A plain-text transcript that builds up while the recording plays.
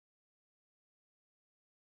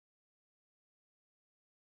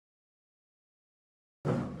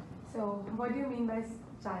So, what do you mean by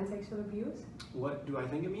child sexual abuse? What do I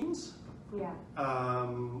think it means? Yeah.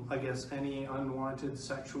 I guess any unwanted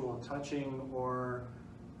sexual touching or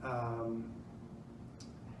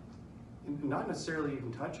not necessarily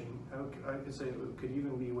even touching. I could say it could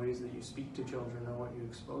even be ways that you speak to children or what you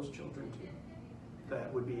expose children to.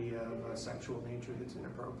 That would be of a sexual nature that's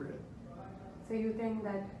inappropriate. So you think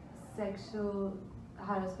that sexual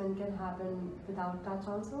harassment can happen without touch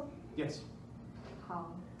also? Yes. How?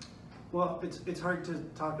 Well, it's hard to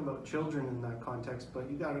talk about children in that context, but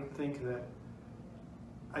you got to think that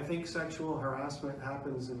I think sexual harassment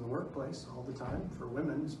happens in the workplace all the time, for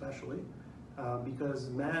women especially, because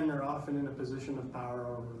men are often in a position of power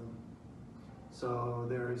over them. So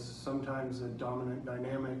there's sometimes a dominant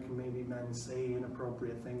dynamic, and maybe men say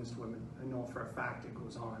inappropriate things to women. I know for a fact it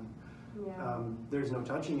goes on. Yeah. There's no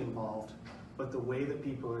touching involved, but the way that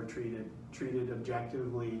people are treated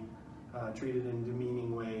objectively, treated in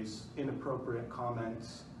demeaning ways, inappropriate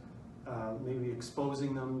comments, maybe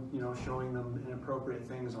exposing them, showing them inappropriate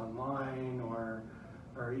things online, or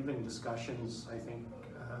even discussions. I think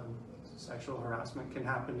sexual harassment can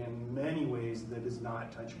happen in many ways that is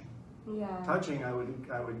not touching. Yeah. Touching, I would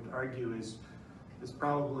argue, is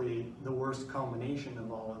probably the worst culmination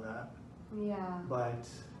of all of that. Yeah. But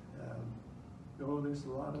there's a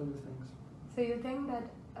lot of other things. So you think that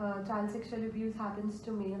child sexual abuse happens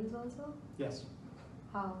to males also? Yes.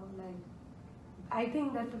 How? Like, I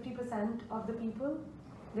think that 50% of the people,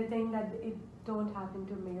 they think that it don't happen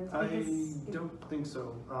to males. I don't think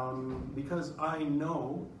so, because I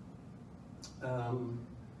know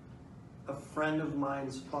a friend of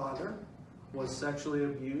mine's father was sexually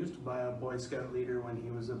abused by a Boy Scout leader when he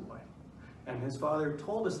was a boy. And his father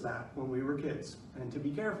told us that when we were kids, and to be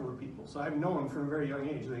careful of people. So I've known from a very young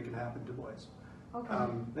age that it can happen to boys. Okay.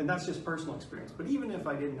 And that's just personal experience. But even if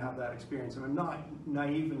I didn't have that experience, and I'm not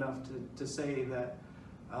naive enough to say that,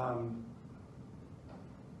 I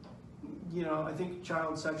think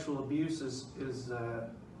child sexual abuse is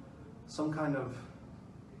some kind of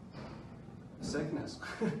sickness.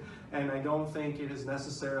 And I don't think it is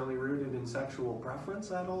necessarily rooted in sexual preference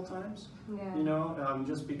at all times. Yeah.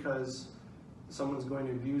 Just because someone's going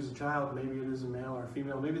to abuse a child, maybe it is a male or a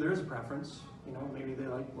female, maybe there is a preference. Maybe they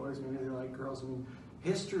like boys, maybe they like girls. I mean,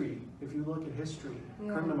 history, if you look at history,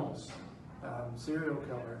 yeah. Criminals, serial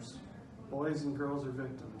killers, boys and girls are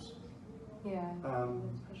victims. Yeah,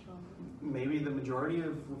 that's for sure. Maybe the majority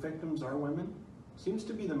of victims are women. Seems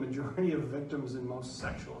to be the majority of victims in most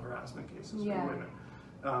sexual harassment cases yeah. are women.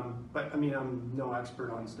 But I mean, I'm no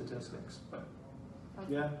expert on statistics, but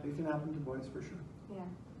okay. yeah, it can happen to boys for sure. Yeah.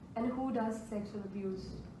 And who does sexual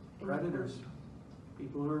abuse? Predators.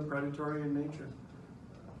 People who are predatory in nature.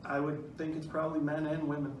 I would think it's probably men and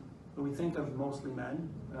women, but we think of mostly men.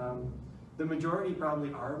 The majority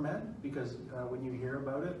probably are men, because when you hear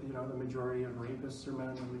about it, the majority of rapists are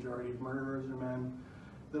men, the majority of murderers are men,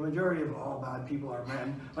 the majority of all bad people are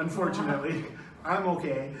men, unfortunately. I'm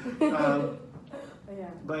okay. Yeah.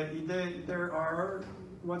 But there are,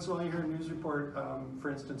 once in a while you hear a news report, for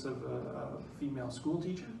instance, of a female school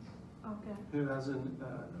teacher. Okay. Who has an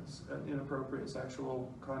inappropriate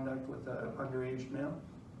sexual conduct with an underage male.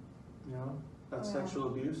 That's sexual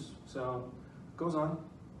abuse. So it goes on.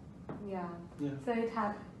 Yeah. Yeah. So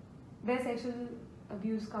where sexual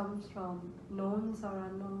abuse comes from, knowns or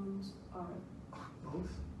unknowns, or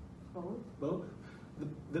both. Both.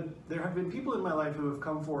 There have been people in my life who have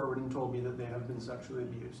come forward and told me that they have been sexually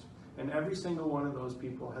abused, and every single one of those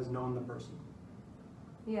people has known the person.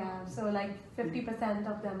 Yeah, so like 50%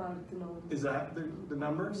 of them are the knowns. Is that the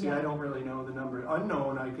number? See, yeah. I don't really know the number.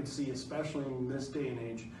 Unknown, I could see, especially in this day and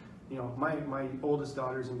age. My oldest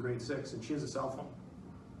daughter's in grade 6, and she has a cell phone.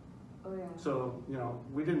 Oh yeah. So,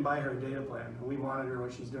 we didn't buy her a data plan, and we monitor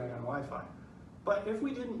what she's doing on Wi-Fi. But if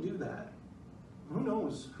we didn't do that, who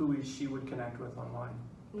knows who she would connect with online?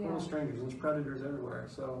 Yeah. Total strangers. There's predators everywhere.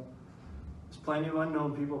 So there's plenty of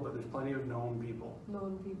unknown people, but there's plenty of known people.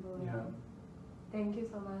 Known people. Yeah. Thank you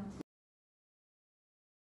so much.